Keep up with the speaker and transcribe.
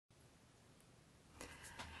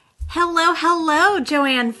Hello, hello,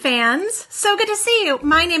 JOANN fans. So good to see you.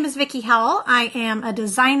 My name is Vickie Howell. I am a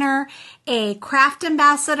designer, a craft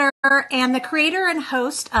ambassador, and the creator and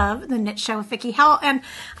host of The Knit Show with Vickie Howell. And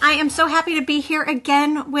I am so happy to be here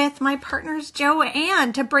again with my partners,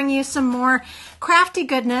 JOANN, to bring you some more crafty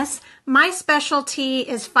goodness. My specialty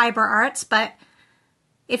is fiber arts, but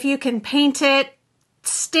if you can paint it,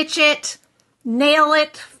 stitch it, nail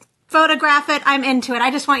it, photograph it, I'm into it. I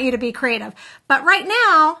just want you to be creative. But right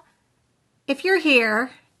now, if you're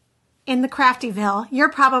here in the Craftyville, you're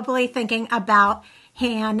probably thinking about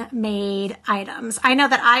handmade items. I know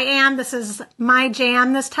that I am. This is my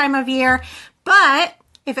jam this time of year. But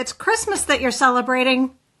if it's Christmas that you're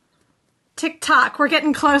celebrating, tick-tock, we're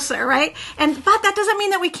getting closer, right? But that doesn't mean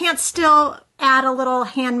that we can't still add a little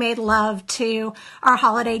handmade love to our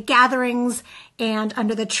holiday gatherings and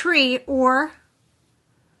under the tree, or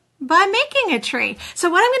by making a tree. So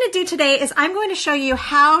what I'm going to do today is I'm going to show you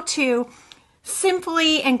how to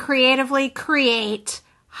simply and creatively create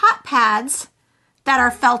hot pads that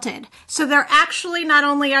are felted. So they're actually, not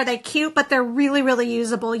only are they cute, but they're really, really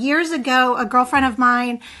usable. Years ago, a girlfriend of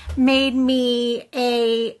mine made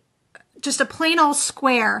me just a plain old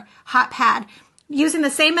square hot pad using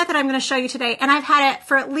the same method I'm going to show you today. And I've had it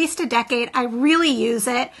for at least a decade. I really use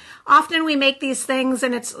it. Often we make these things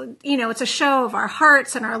and it's, you know, it's a show of our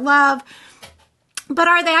hearts and our love. But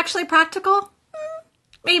are they actually practical?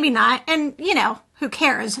 Maybe not. And, you know, who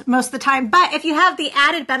cares most of the time. But if you have the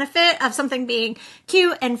added benefit of something being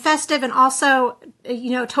cute and festive and also,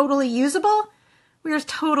 you know, totally usable, we're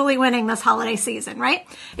totally winning this holiday season, right?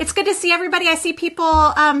 It's good to see everybody. I see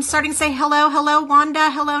people starting to say hello. Hello,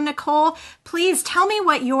 Wanda. Hello, Nicole. Please tell me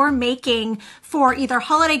what you're making for either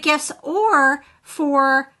holiday gifts or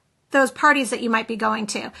for those parties that you might be going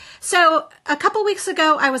to. So a couple weeks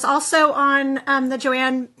ago, I was also on the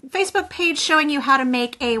JOANN Facebook page showing you how to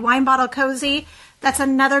make a wine bottle cozy. That's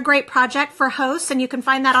another great project for hosts, and you can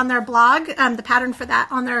find that on their blog, the pattern for that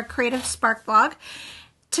on their Creative Spark blog.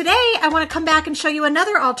 Today, I want to come back and show you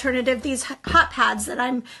another alternative, these hot pads that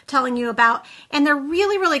I'm telling you about, and they're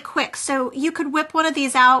really, really quick. So you could whip one of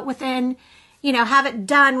these out within, you know, have it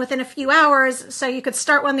done within a few hours. So you could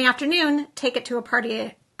start one in the afternoon, take it to a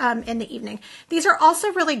party in the evening. These are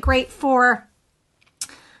also really great for,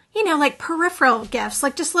 you know, like peripheral gifts,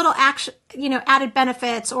 like just little action, you know, added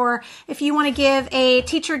benefits, or if you want to give a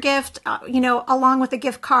teacher gift, you know, along with a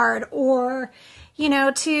gift card, or, you know,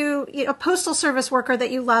 to a postal service worker that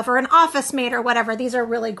you love, or an office mate or whatever. These are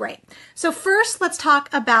really great. So first, let's talk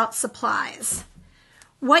about supplies.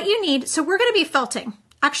 What you need, so we're going to be felting.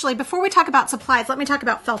 Actually, before we talk about supplies, let me talk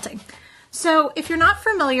about felting. So if you're not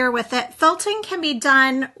familiar with it, felting can be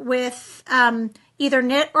done with either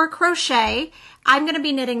knit or crochet. I'm going to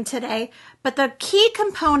be knitting today, but the key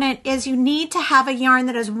component is you need to have a yarn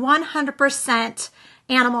that is 100%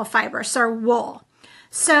 animal fiber, so wool.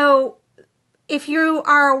 So if you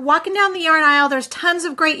are walking down the yarn aisle, there's tons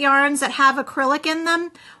of great yarns that have acrylic in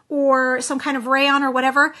them or some kind of rayon or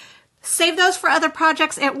whatever. Save those for other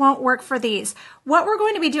projects. It won't work for these. What we're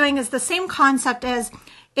going to be doing is the same concept as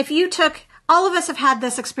if you took, all of us have had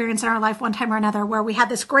this experience in our life one time or another where we had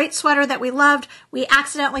this great sweater that we loved, we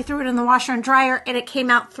accidentally threw it in the washer and dryer, and it came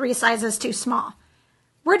out 3 sizes too small.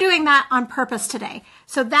 We're doing that on purpose today.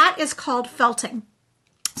 So that is called felting.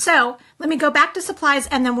 So let me go back to supplies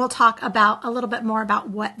and then we'll talk about a little bit more about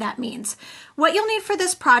what that means. What you'll need for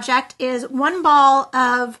this project is 1 ball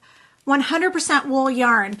of 100% wool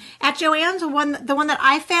yarn. At JOANN's, the one that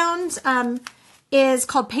I found is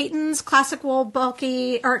called Peyton's Classic Wool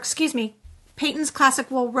Peyton's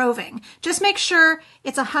Classic Wool Roving. Just make sure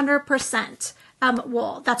it's 100%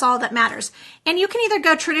 wool. That's all that matters. And you can either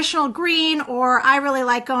go traditional green, or I really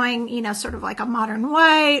like going, you know, sort of like a modern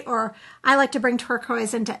white, or I like to bring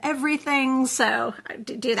turquoise into everything. So I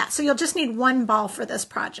do that. So you'll just need 1 ball for this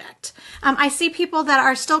project. I see people that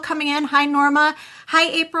are still coming in. Hi, Norma. Hi,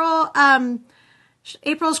 April.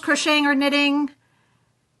 April's crocheting or knitting.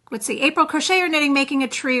 Let's see, April, crochet or knitting, making a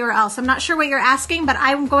tree or else. I'm not sure what you're asking, but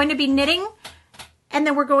I'm going to be knitting and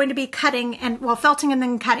then we're going to be cutting and, well, felting and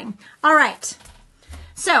then cutting. All right.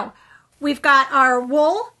 So we've got our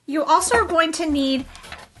wool. You also are going to need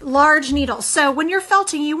large needles. So when you're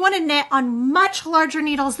felting, you want to knit on much larger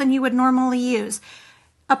needles than you would normally use.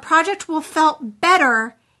 A project will felt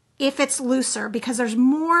better if it's looser because there's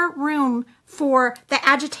more room for the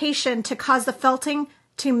agitation to cause the felting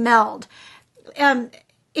to meld.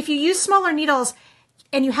 If you use smaller needles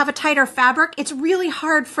and you have a tighter fabric, it's really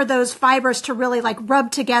hard for those fibers to really like rub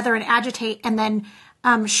together and agitate and then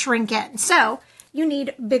shrink in. So you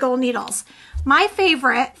need big old needles. My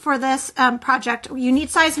favorite for this project, you need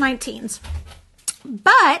size 19s.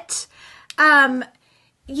 But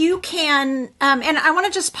you can, and I want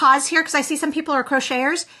to just pause here because I see some people are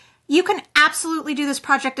crocheters. You can absolutely do this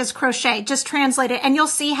project as crochet. Just translate it and you'll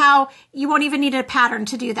see how you won't even need a pattern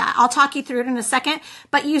to do that. I'll talk you through it in a second,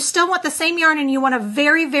 but you still want the same yarn and you want a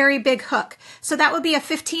very, very big hook. So that would be a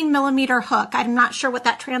 15 millimeter hook. I'm not sure what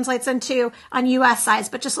that translates into on US size,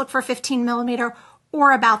 but just look for 15 millimeter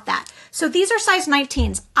or about that. So these are size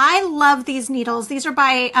 19s. I love these needles. These are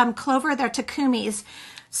by Clover. They're Takumis.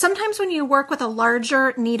 Sometimes when you work with a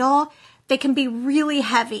larger needle, they can be really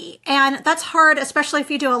heavy, and that's hard, especially if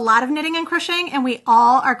you do a lot of knitting and crocheting, and we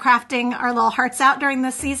all are crafting our little hearts out during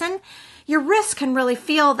this season. Your wrist can really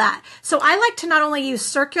feel that. So I like to not only use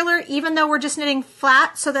circular, even though we're just knitting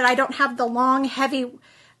flat, so that I don't have the long, heavy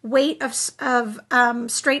weight of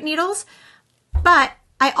straight needles, but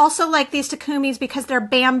I also like these Takumis because they're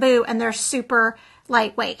bamboo and they're super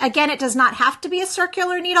lightweight. Again, it does not have to be a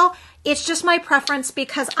circular needle. It's just my preference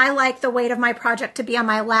because I like the weight of my project to be on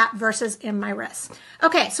my lap versus in my wrist.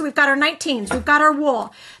 Okay, so we've got our 19s, we've got our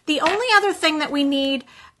wool. The only other thing that we need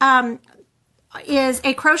is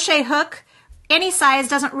a crochet hook. Any size,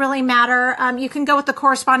 doesn't really matter. You can go with the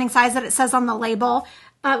corresponding size that it says on the label.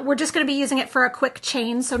 We're just going to be using it for a quick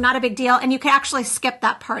chain, so not a big deal. And you can actually skip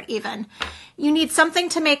that part even. You need something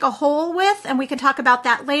to make a hole with, and we can talk about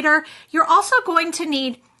that later. You're also going to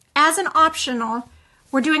need, as an optional,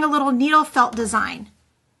 we're doing a little needle felt design.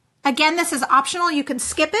 Again, this is optional. You can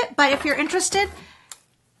skip it, but if you're interested,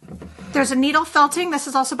 there's a needle felting. This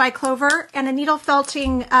is also by Clover, and a needle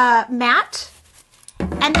felting mat.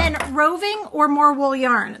 And then roving or more wool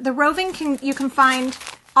yarn. The roving you can find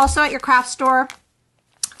also at your craft store.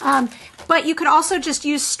 But you could also just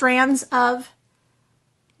use strands of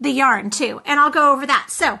the yarn too, and I'll go over that.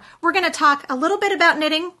 So we're going to talk a little bit about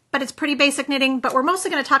knitting, but it's pretty basic knitting, but we're mostly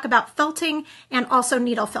going to talk about felting and also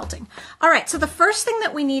needle felting. All right, so the first thing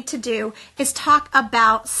that we need to do is talk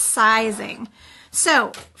about sizing.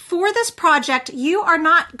 So for this project, you are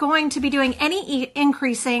not going to be doing any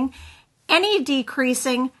increasing, any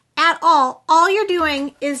decreasing at all. All you're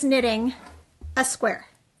doing is knitting a square.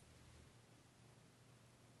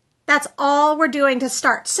 That's all we're doing to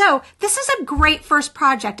start. So this is a great first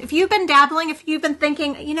project. If you've been dabbling, if you've been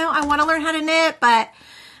thinking, you know, I want to learn how to knit, but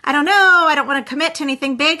I don't know, I don't want to commit to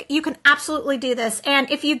anything big, you can absolutely do this. And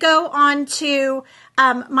if you go on to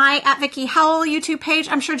my @Vickie Howell YouTube page,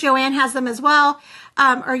 I'm sure JOANN has them as well,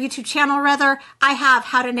 or YouTube channel rather. I have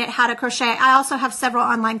how to knit, how to crochet. I also have several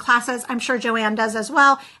online classes. I'm sure JOANN does as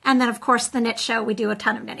well. And then of course the Knit Show, we do a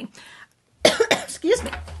ton of knitting. Excuse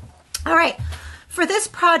me. All right. For this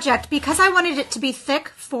project, because I wanted it to be thick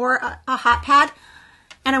for a hot pad,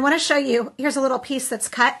 and I want to show you, here's a little piece that's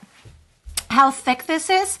cut, how thick this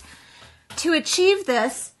is. To achieve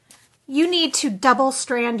this, you need to double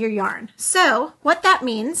strand your yarn. So what that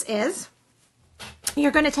means is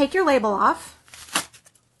you're going to take your label off,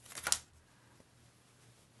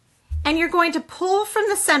 and you're going to pull from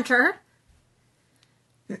the center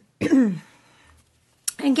and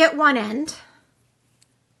get one end,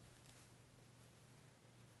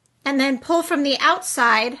 and then pull from the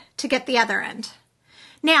outside to get the other end.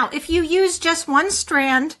 Now, if you use just one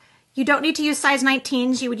strand, you don't need to use size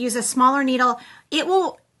 19s. You would use a smaller needle. It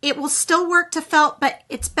will still work to felt, but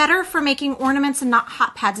it's better for making ornaments and not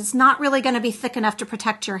hot pads. It's not really going to be thick enough to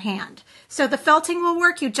protect your hand. So the felting will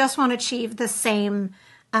work. You just want to achieve the same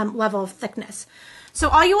level of thickness. So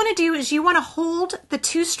all you want to do is you want to hold the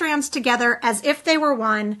two strands together as if they were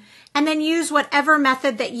one, and then use whatever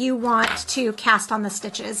method that you want to cast on the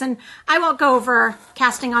stitches. And I won't go over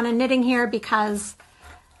casting on and knitting here because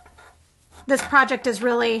this project is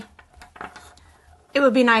really, it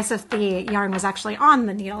would be nice if the yarn was actually on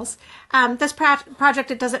the needles. This project,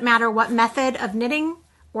 it doesn't matter what method of knitting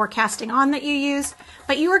or casting on that you use,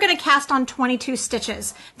 but you are going to cast on 22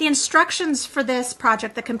 stitches. The instructions for this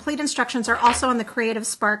project, the complete instructions, are also on the Creative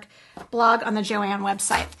Spark blog on the JOANN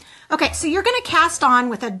website. Okay, so you're going to cast on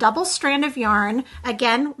with a double strand of yarn,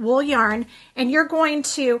 again, wool yarn, and you're going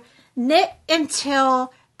to knit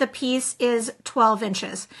until the piece is 12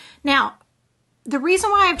 inches. Now, the reason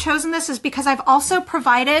why I've chosen this is because I've also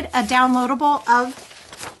provided a downloadable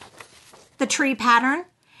of the tree pattern.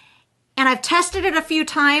 And I've tested it a few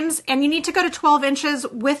times, and you need to go to 12 inches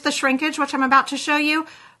with the shrinkage, which I'm about to show you,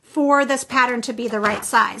 for this pattern to be the right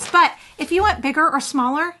size. But if you want bigger or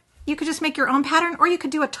smaller, you could just make your own pattern, or you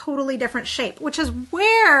could do a totally different shape, which is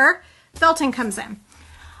where felting comes in.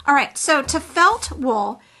 All right, so to felt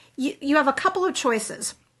wool, you have a couple of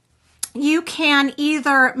choices. You can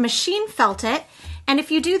either machine felt it, and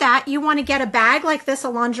if you do that, you want to get a bag like this, a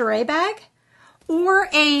lingerie bag, or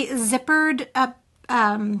a zippered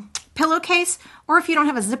pillowcase, or if you don't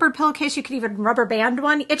have a zippered pillowcase, you can even rubber band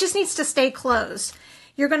one. It just needs to stay closed.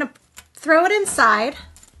 You're going to throw it inside,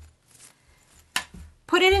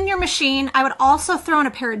 put it in your machine. I would also throw in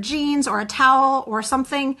a pair of jeans or a towel or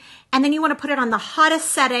something, and then you want to put it on the hottest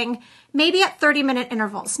setting, maybe at 30-minute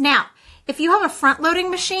intervals. Now, if you have a front-loading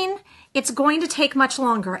machine, it's going to take much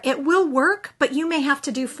longer. It will work, but you may have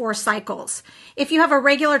to do 4 cycles. If you have a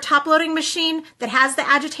regular top-loading machine that has the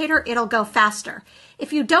agitator, it'll go faster.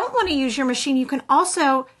 If you don't want to use your machine, you can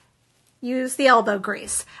also use the elbow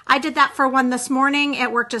grease. I did that for one this morning.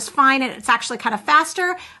 It worked just fine, and it's actually kind of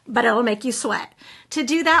faster, but it'll make you sweat. To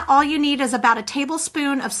do that, all you need is about a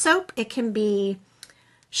tablespoon of soap. It can be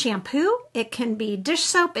shampoo, it can be dish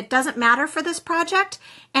soap, it doesn't matter for this project,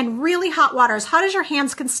 and really hot water, as hot as your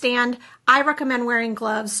hands can stand. I recommend wearing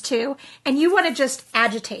gloves too, and you want to just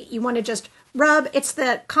agitate. You want to just rub. It's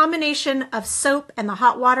the combination of soap and the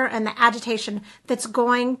hot water and the agitation that's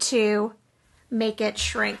going to make it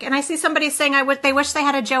shrink. And I see somebody saying they wish they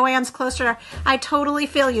had a JOANN's closer. I totally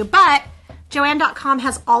feel you, but JOANN.com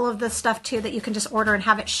has all of this stuff too that you can just order and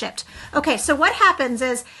have it shipped. Okay, so what happens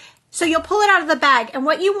is, so you'll pull it out of the bag, and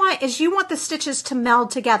what you want is you want the stitches to meld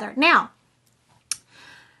together. Now,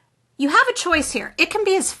 you have a choice here. It can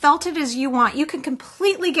be as felted as you want. You can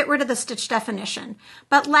completely get rid of the stitch definition.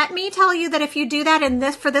 But let me tell you that if you do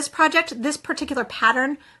that for this project, this particular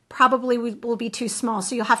pattern probably will be too small,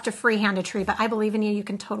 so you'll have to freehand a tree, but I believe in you, you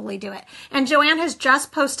can totally do it. And JOANN has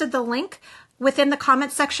just posted the link within the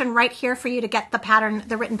comment section right here for you to get the pattern,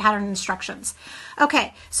 the written pattern instructions.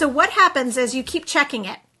 Okay, so what happens is you keep checking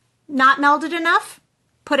it. Not melded enough,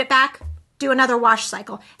 put it back, do another wash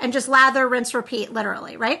cycle, and just lather, rinse, repeat,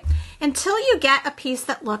 literally, right? Until you get a piece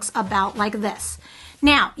that looks about like this.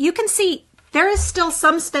 Now, you can see there is still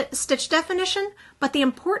some stitch definition, but the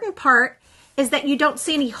important part is that you don't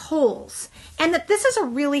see any holes, and that this is a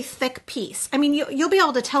really thick piece. I mean, you'll be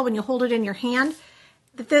able to tell when you hold it in your hand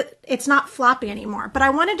that it's not floppy anymore, but I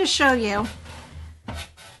wanted to show you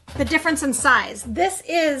the difference in size. This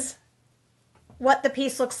is what the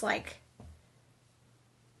piece looks like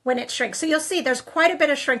when it shrinks. So you'll see there's quite a bit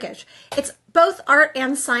of shrinkage. It's both art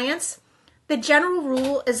and science. The general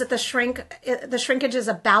rule is that the shrinkage is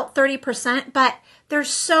about 30%, but there's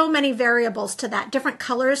so many variables to that. Different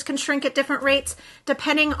colors can shrink at different rates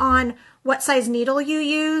depending on what size needle you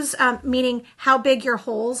use, meaning how big your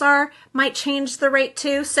holes are, might change the rate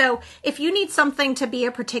too. So if you need something to be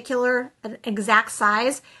a particular exact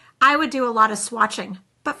size, I would do a lot of swatching.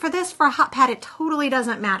 But for this, for a hot pad, it totally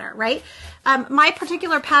doesn't matter, right? My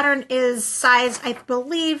particular pattern is sized, I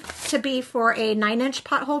believe, to be for a 9-inch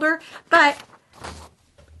pot holder, but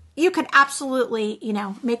you could absolutely,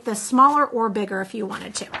 make this smaller or bigger if you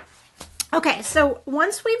wanted to. Okay, so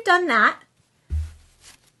once we've done that,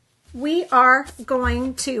 we are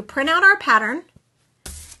going to print out our pattern.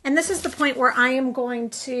 And this is the point where I am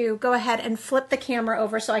going to go ahead and flip the camera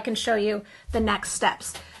over so I can show you the next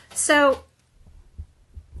steps. So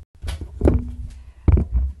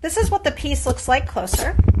this is what the piece looks like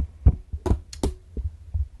closer.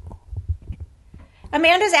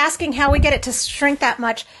 Amanda's asking how we get it to shrink that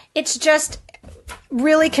much. It's just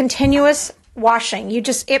really continuous washing.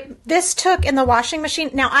 This took in the washing machine.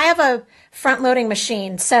 Now I have a front loading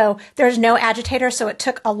machine, so there's no agitator, so it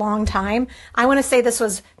took a long time. I want to say this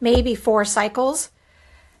was maybe 4 cycles.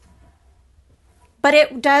 But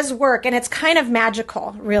it does work, and it's kind of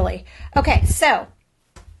magical, really. Okay, so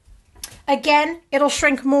again, it'll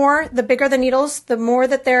shrink more the bigger the needles, the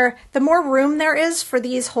more room there is for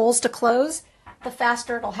these holes to close, the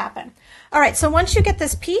faster it'll happen. All right, so once you get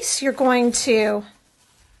this piece, you're going to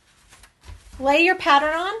lay your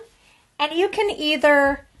pattern on, and you can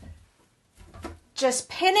either just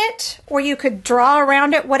pin it or you could draw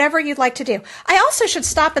around it, whatever you'd like to do. I also should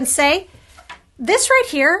stop and say, this right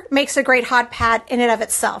here makes a great hot pad in and of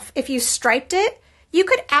itself. If you striped it, you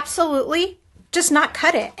could absolutely just not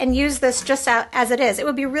cut it and use this just as it is. It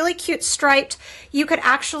would be really cute striped. You could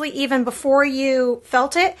actually, even before you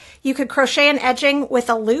felt it, you could crochet an edging with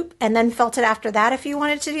a loop and then felt it after that if you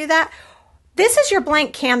wanted to do that. This is your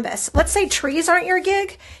blank canvas. Let's say trees aren't your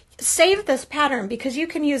gig. Save this pattern because you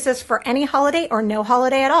can use this for any holiday or no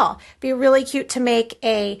holiday at all. It'd be really cute to make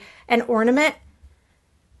an ornament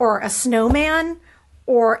or a snowman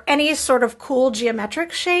or any sort of cool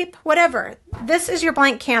geometric shape, whatever. This is your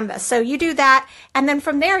blank canvas. So you do that, and then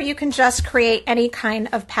from there you can just create any kind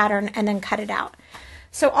of pattern and then cut it out.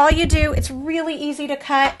 So all you do, it's really easy to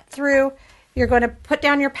cut through. You're going to put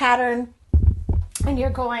down your pattern and you're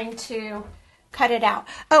going to cut it out.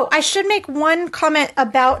 Oh, I should make one comment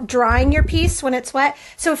about drying your piece when it's wet.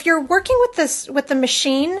 So if you're working with the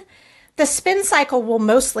machine the spin cycle will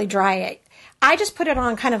mostly dry it. I just put it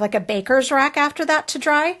on kind of like a baker's rack after that to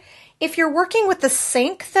dry. If you're working with the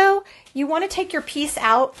sink though, you want to take your piece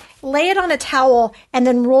out, lay it on a towel, and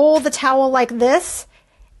then roll the towel like this,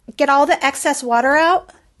 get all the excess water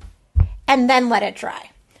out, and then let it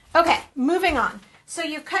dry. Okay, moving on. So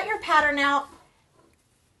you've cut your pattern out,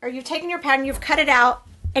 or you've taken your pattern, you've cut it out,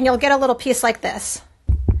 and you'll get a little piece like this.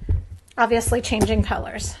 Obviously changing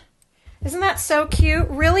colors. Isn't that so cute?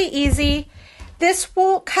 Really easy. This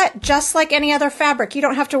will cut just like any other fabric. You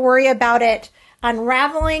don't have to worry about it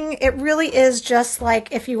unraveling. It really is just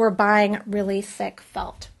like if you were buying really thick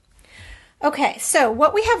felt. Okay, so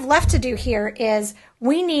what we have left to do here is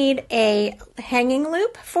we need a hanging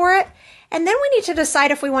loop for it, and then we need to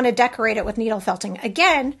decide if we want to decorate it with needle felting.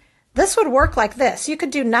 Again, this would work like this. You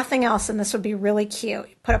could do nothing else and this would be really cute.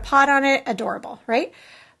 Put a pot on it, adorable, right?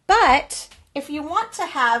 But if you want to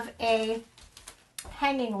have a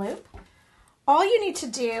hanging loop, all you need to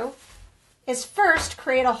do is first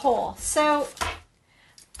create a hole. So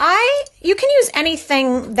you can use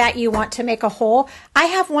anything that you want to make a hole. I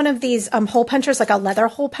have one of these hole punchers, like a leather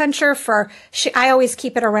hole puncher I always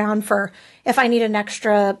keep it around for if I need an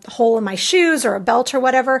extra hole in my shoes or a belt or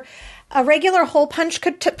whatever. A regular hole punch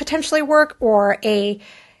could potentially work, or an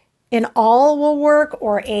awl will work,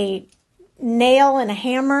 or a nail and a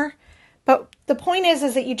hammer. But the point is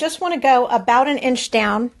that you just want to go about an inch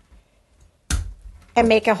down and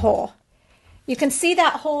make a hole. You can see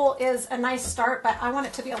that hole is a nice start, but I want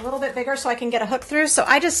it to be a little bit bigger so I can get a hook through. So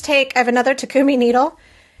I have another Takumi needle,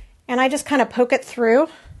 and I just kind of poke it through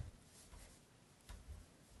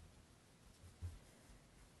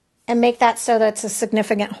and make that so that it's a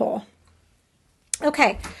significant hole.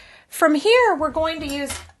 Okay, from here we're going to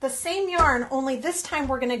use the same yarn, only this time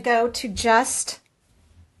we're going to go to just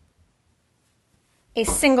a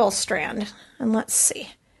single strand. And let's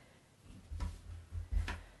see.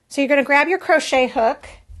 So you're going to grab your crochet hook,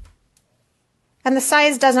 and the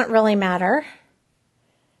size doesn't really matter.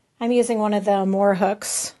 I'm using one of the Amore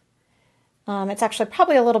hooks. It's actually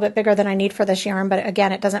probably a little bit bigger than I need for this yarn, but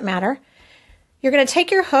again, it doesn't matter. You're going to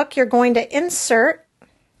take your hook, you're going to insert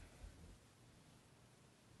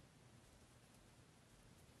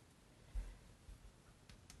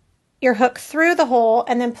your hook through the hole,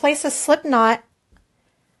 and then place a slip knot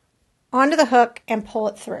onto the hook and pull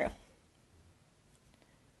it through.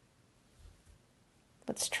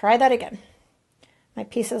 Let's try that again. My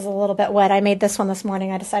piece is a little bit wet. I made this one this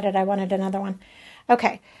morning. I decided I wanted another one.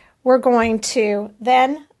 Okay, we're going to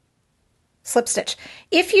then slip stitch.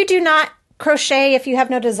 If you do not crochet, if you have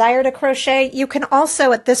no desire to crochet, you can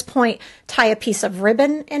also at this point tie a piece of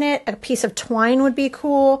ribbon in it. A piece of twine would be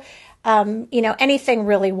cool. You know, anything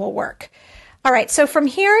really will work. All right, so from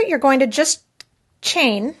here, you're going to just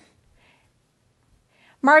chain.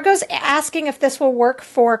 Margot's asking if this will work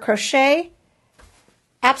for crochet.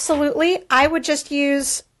 Absolutely. I would just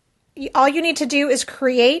use, all you need to do is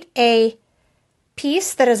create a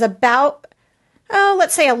piece that is about,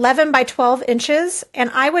 let's say 11 by 12 inches.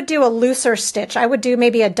 And I would do a looser stitch. I would do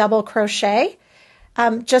maybe a double crochet,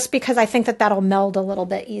 just because I think that that'll meld a little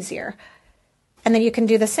bit easier. And then you can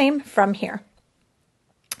do the same from here.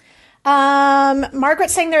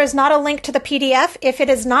 Margaret's saying there is not a link to the PDF. If it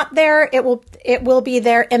is not there, it will be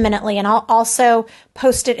there imminently, and I'll also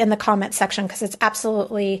post it in the comment section because it's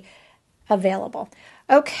absolutely available.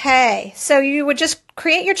 Okay, so you would just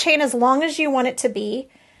create your chain as long as you want it to be.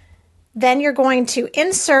 Then you're going to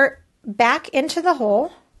insert back into the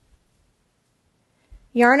hole,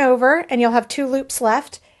 yarn over, and you'll have 2 loops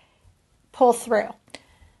left. Pull through.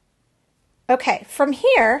 Okay, from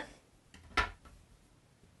here,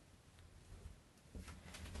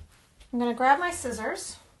 I'm going to grab my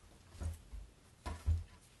scissors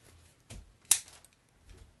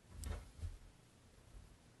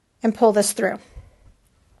and pull this through.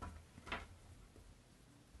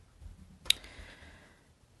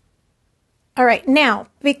 All right, now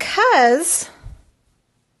because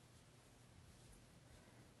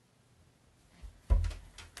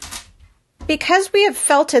we have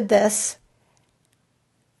felted this,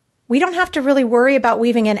 we don't have to really worry about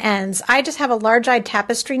weaving in ends. I just have a large-eyed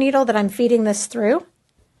tapestry needle that I'm feeding this through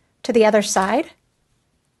to the other side.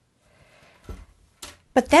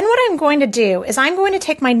 But then what I'm going to do is I'm going to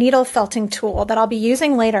take my needle felting tool that I'll be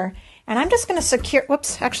using later, and I'm just going to secure,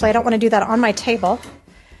 whoops, actually I don't want to do that on my table.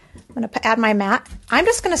 I'm going to add my mat. I'm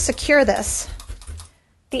just going to secure this,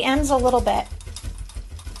 the ends a little bit,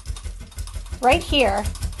 right here,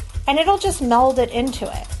 and it'll just meld it into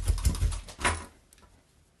it.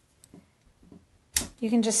 You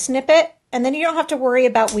can just snip it, and then you don't have to worry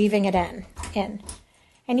about weaving it in.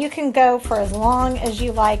 And you can go for as long as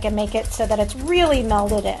you like and make it so that it's really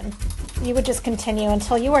melded in. You would just continue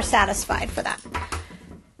until you are satisfied for that.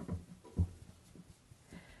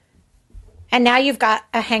 And now you've got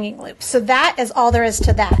a hanging loop. So that is all there is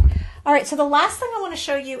to that. All right, so the last thing I want to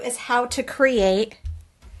show you is how to create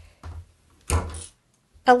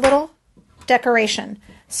a little decoration.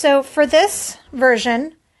 So for this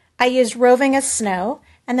version, I used roving as snow.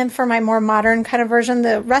 And then for my more modern kind of version,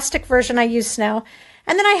 the rustic version, I used snow.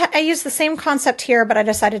 And then I used the same concept here, but I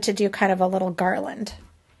decided to do kind of a little garland.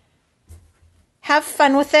 Have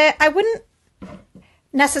fun with it. I wouldn't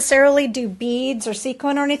necessarily do beads or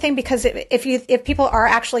sequin or anything, because if people are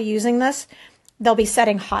actually using this, they'll be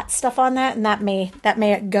setting hot stuff on that, and that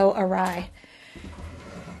may go awry.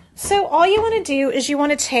 So all you want to do is you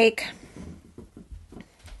want to take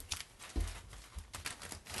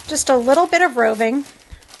just a little bit of roving,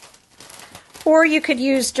 or you could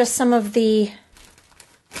use just some of the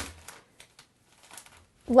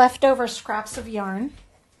leftover scraps of yarn.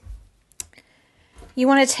 You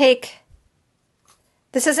want to take,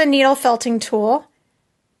 this is a needle felting tool,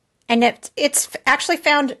 and it's actually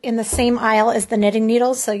found in the same aisle as the knitting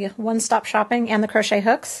needles, so you one-stop shopping, and the crochet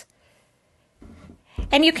hooks.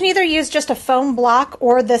 And you can either use just a foam block,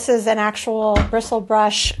 or this is an actual bristle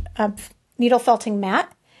brush needle felting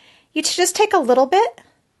mat. You just take a little bit,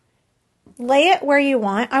 lay it where you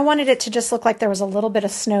want. I wanted it to just look like there was a little bit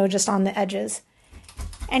of snow just on the edges.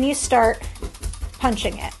 And you start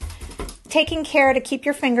punching it, taking care to keep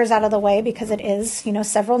your fingers out of the way, because it is, you know,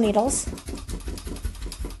 several needles.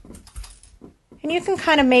 And you can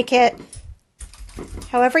kind of make it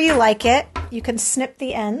however you like it. You can snip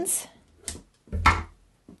the ends.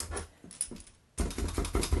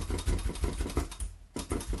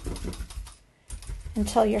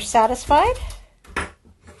 Until you're satisfied.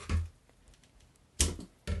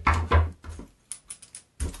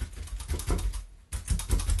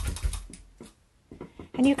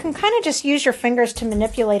 And you can kind of just use your fingers to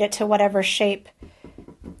manipulate it to whatever shape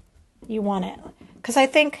you want it. Because I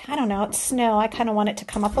think, I don't know, it's snow. I kind of want it to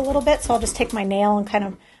come up a little bit, so I'll just take my nail and kind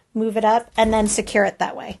of move it up and then secure it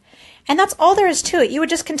that way. And that's all there is to it. You would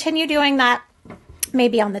just continue doing that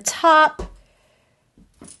maybe on the top.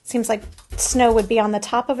 Seems like snow would be on the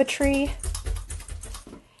top of a tree.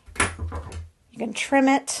 You can trim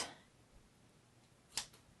it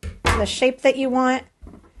to the shape that you want.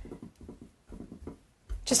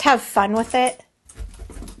 Just have fun with it.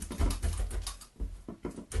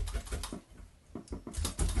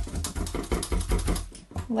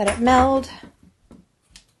 Let it meld.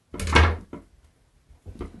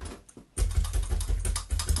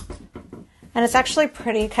 And it's actually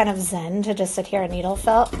pretty kind of zen to just sit here and needle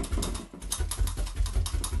felt.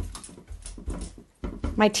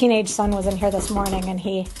 My teenage son was in here this morning and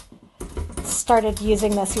he started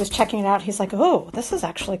using this. He was checking it out. He's like, oh, this is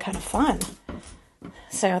actually kind of fun.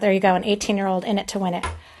 So there you go, an 18-year-old in it to win it.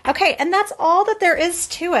 Okay, and that's all that there is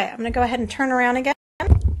to it. I'm going to go ahead and turn around again.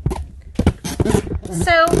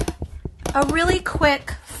 So a really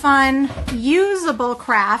quick, fun, usable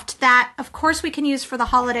craft that, of course, we can use for the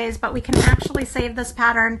holidays, but we can actually save this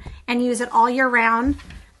pattern and use it all year round.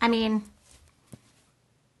 I mean,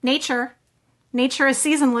 nature is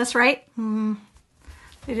seasonless, right?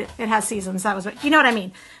 It has seasons. That was what, you know what I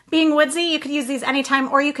mean. Being woodsy, you could use these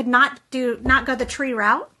anytime, or you could not go the tree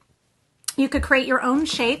route. You could create your own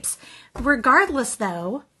shapes. Regardless,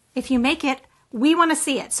 though, if you make it, we want to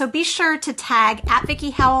see it. So be sure to tag at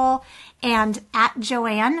Vickie Howell and at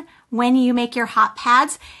JOANN when you make your hot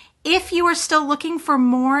pads. If you are still looking for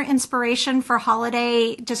more inspiration for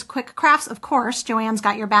holiday, just quick crafts, of course, JOANN's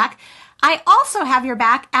got your back. I also have your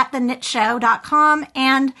back at thenitshow.com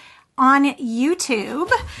and on YouTube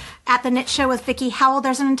at The Knit Show with Vickie Howell.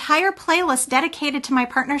 There's an entire playlist dedicated to my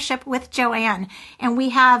partnership with JOANN. And we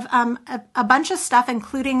have a bunch of stuff,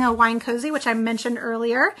 including a wine cozy, which I mentioned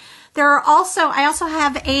earlier. I also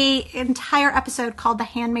have an entire episode called the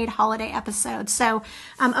Handmade Holiday episode. So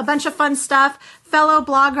a bunch of fun stuff. Fellow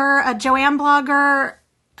blogger, a JOANN blogger,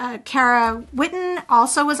 Kara Witten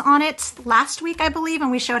also was on it last week, I believe, and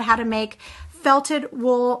we showed how to make felted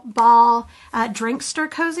wool ball drink stir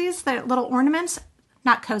cozies, the little ornaments,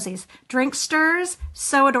 not cozies, drink stirs,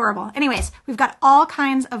 so adorable. Anyways, we've got all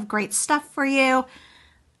kinds of great stuff for you.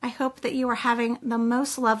 I hope that you are having the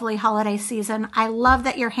most lovely holiday season. I love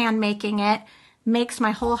that you're hand making it. Makes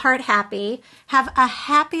my whole heart happy. Have a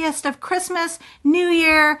happiest of Christmas, New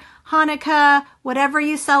Year, Hanukkah, whatever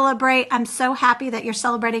you celebrate. I'm so happy that you're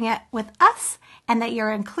celebrating it with us and that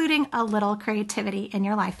you're including a little creativity in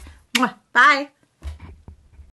your life. Mwah. Bye.